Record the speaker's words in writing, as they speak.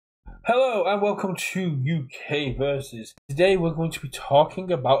Hello and welcome to UK Versus. Today we're going to be talking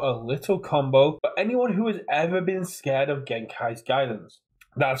about a little combo for anyone who has ever been scared of Genkai's guidance.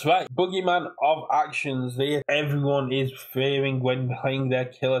 That's right, boogeyman of actions that everyone is fearing when playing their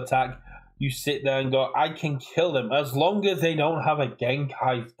kill attack. You sit there and go, I can kill them. As long as they don't have a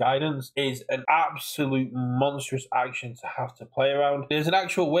Genkai's guidance, is an absolute monstrous action to have to play around. There's an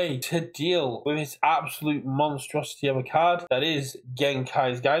actual way to deal with this absolute monstrosity of a card that is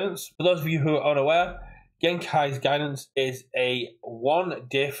Genkai's guidance. For those of you who are unaware, Genkai's guidance is a 1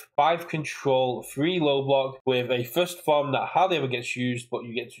 diff, 5 control, 3 low block with a first form that hardly ever gets used, but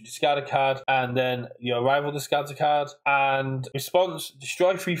you get to discard a card and then your rival discards a card. And response,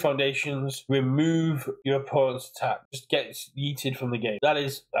 destroy 3 foundations, remove your opponent's attack. Just gets yeeted from the game. That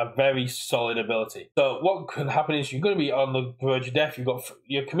is a very solid ability. So what can happen is you're going to be on the verge of death.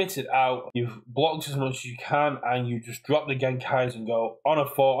 You're committed out, you've blocked as much as you can, and you just drop the Genkais and go on a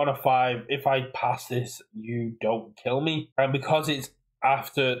 4, on a 5. If I pass this, you don't kill me. And because it's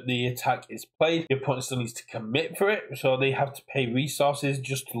after the attack is played, your opponent still needs to commit for it, so they have to pay resources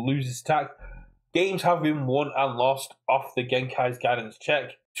just to lose this attack. Games have been won and lost off the Genkai's guidance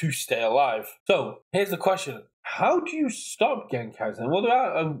check to stay alive. So here's the question: how do you stop Genkais? And well, there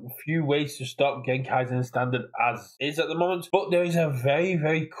are a few ways to stop Genkais in standard as is at the moment, but there is a very,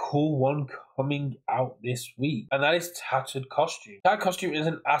 very cool one coming out this week, and that is Tattered Costume. Tattered Costume is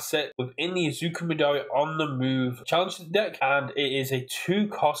an asset within the Izuku Midoriya on the move challenge deck, and it is a 2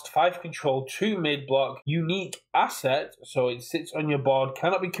 cost, 5 control, 2 mid block, unique asset, so it sits on your board,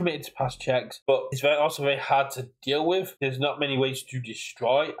 cannot be committed to past checks, but it's also very hard to deal with. There's not many ways to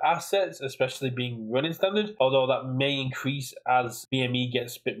destroy assets, especially being run in standard, although that may increase as BME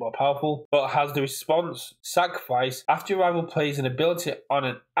gets a bit more powerful, but has the response, sacrifice, after your rival plays an ability on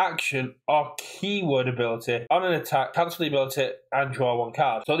an action or keyword ability on an attack, cancel the ability and draw 1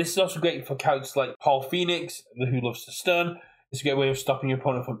 card. So this is also great for characters like Paul Phoenix, who loves to stun. It's a great way of stopping your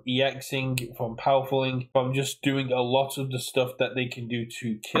opponent from EXing, from powerfuling, from just doing a lot of the stuff that they can do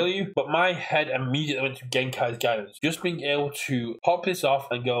to kill you. But my head immediately went to Genkai's guidance. Just being able to pop this off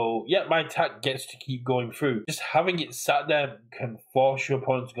and go, yeah, my attack gets to keep going through. Just having it sat there can force your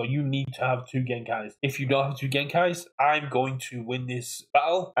opponent to go, you need to have 2 Genkais. If you don't have 2 Genkais, I'm going to win this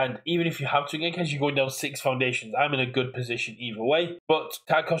battle. And even if you have 2 Genkais, you're going down 6 foundations. I'm in a good position either way. But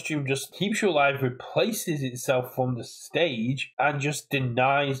Tattered Costume just keeps you alive, replaces itself from the stage, and just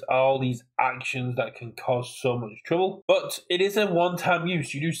denies all these actions that can cause so much trouble. But it is a one-time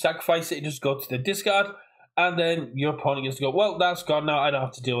use. You do sacrifice it, you just go to the discard, and then your opponent gets to go, well, that's gone now, I don't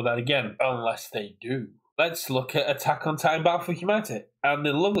have to deal with that again. Unless they do. Let's look at Attack on Titan Battle for Humanity. And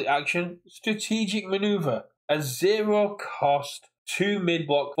the lovely action, Strategic Maneuver. A 0 cost, 2 mid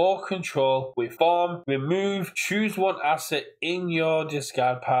block, 4 control with form, remove, choose 1 asset in your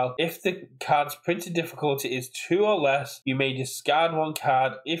discard pile. If the card's printed difficulty is 2 or less, you may discard 1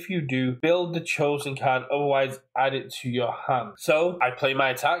 card. If you do, build the chosen card, otherwise add it to your hand. So I play my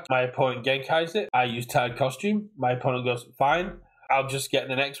attack, my opponent Genkais it, I use Tattered Costume, my opponent goes, fine, I'll just get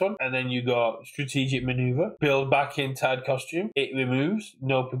the next one. And then you go Strategic Maneuver, build back in Tattered Costume. It removes,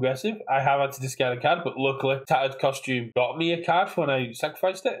 no progressive. I have had to discard a card, but luckily Tattered Costume got me a card for when I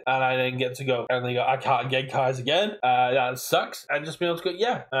sacrificed it. And I then get to go. And they go, I can't Genkais again. That sucks. And just be able to go,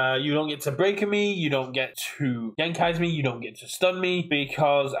 yeah, you don't get to break me. You don't get to Genkais me. You don't get to stun me,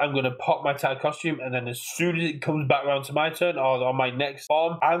 because I'm going to pop my Tattered Costume. And then as soon as it comes back around to my turn or on my next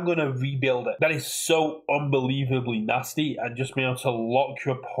form, I'm going to rebuild it. That is so unbelievably nasty. And just being able to lock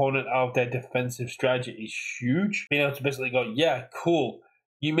your opponent out of their defensive strategy is huge. Being able to basically go, yeah, cool.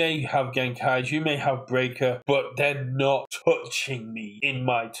 You may have Genkais, you may have Breaker, but they're not touching me in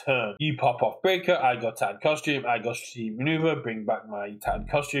my turn. You pop off Breaker, I got Tattered Costume, I got Strategic Maneuver, bring back my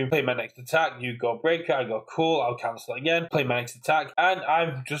Tattered Costume, play my next attack, you go Breaker, I go cool, I'll cancel it again, play my next attack, and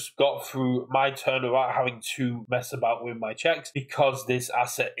I've just got through my turn without having to mess about with my checks, because this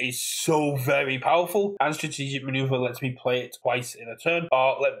asset is so very powerful, and Strategic Maneuver lets me play it twice in a turn,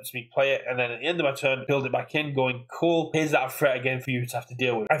 or lets me play it, and then at the end of my turn, build it back in, going cool, here's that threat again for you to have to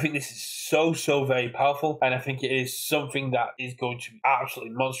deal with. I think this is so very powerful, and I think it is something that is going to be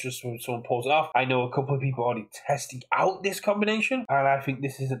absolutely monstrous when someone pulls it off. I know a couple of people are already testing out this combination, and I think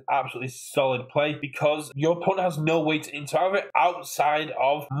this is an absolutely solid play, because your opponent has no way to interact with it outside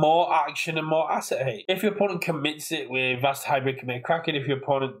of more action and more asset hate. If your opponent commits it with Vast Hybrid Commit Kraken, if your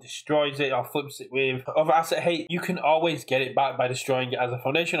opponent destroys it or flips it with other asset hate, you can always get it back by destroying it as a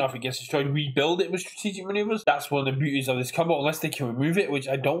foundation, or if it gets destroyed, rebuild it with Strategic Maneuvers. That's one of the beauties of this combo, unless they can remove it, which which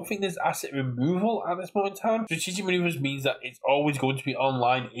I don't think there's asset removal at this moment in time. Strategic maneuvers means that it's always going to be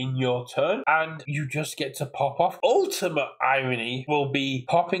online in your turn, and you just get to pop off. Ultimate irony will be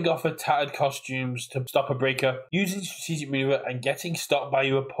popping off a tattered costumes to stop a breaker, using strategic maneuver and getting stopped by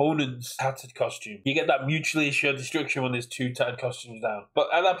your opponent's tattered costume. You get that mutually assured destruction when there's 2 tattered costumes down. But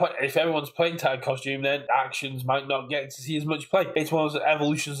at that point, if everyone's playing tattered costume, then actions might not get to see as much play. It's one of those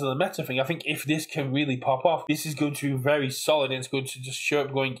evolutions of the meta thing. I think if this can really pop off, this is going to be very solid, and it's going to just show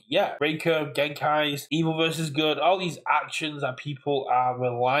up going, yeah, breaker, Genkais, evil versus good, all these actions that people are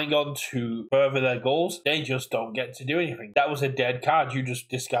relying on to further their goals, they just don't get to do anything. That was a dead card. You just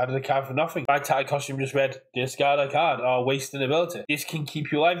discarded a card for nothing. My tattered costume just read, discard a card, or waste an ability. This can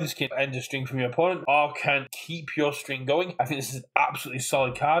keep you alive. This can end a string from your opponent, or can keep your string going. I think this is an absolutely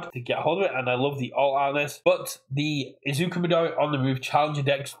solid card to get hold of it, and I love the alt on this. But the Izuku Midoriya on the move challenger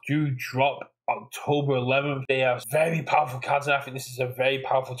decks do drop October 11th. They are very powerful cards, and I think this is a very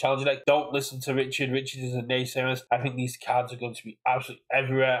powerful challenger deck. Don't listen to Richard. Richard is a naysayer. I think these cards are going to be absolutely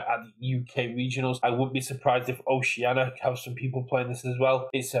everywhere at the UK regionals. I wouldn't be surprised if Oceania have some people playing this as well.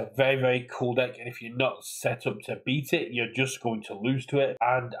 It's a very, very cool deck, and if you're not set up to beat it, you're just going to lose to it.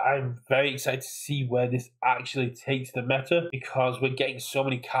 And I'm very excited to see where this actually takes the meta, because we're getting so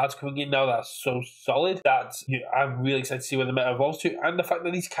many cards coming in now that's so solid that I'm really excited to see where the meta evolves to, and the fact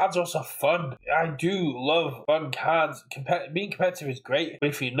that these cards are also fun. I do love fun cards. Being competitive is great, but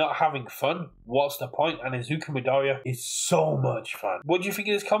if you're not having fun, what's the point? And Izuku Midoriya is so much fun. What do you think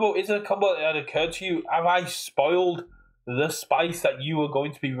of this combo? Is it a combo that had occurred to you? Have I spoiled the spice that you are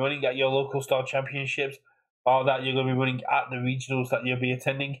going to be running at your local star championships, or that you're going to be running at the regionals that you'll be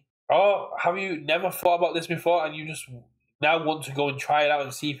attending? Or have you never thought about this before and you just now want to go and try it out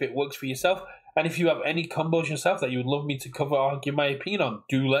and see if it works for yourself? And if you have any combos yourself that you would love me to cover or give my opinion on,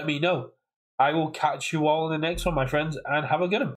 do let me know. I will catch you all in the next one, my friends, and have a good one.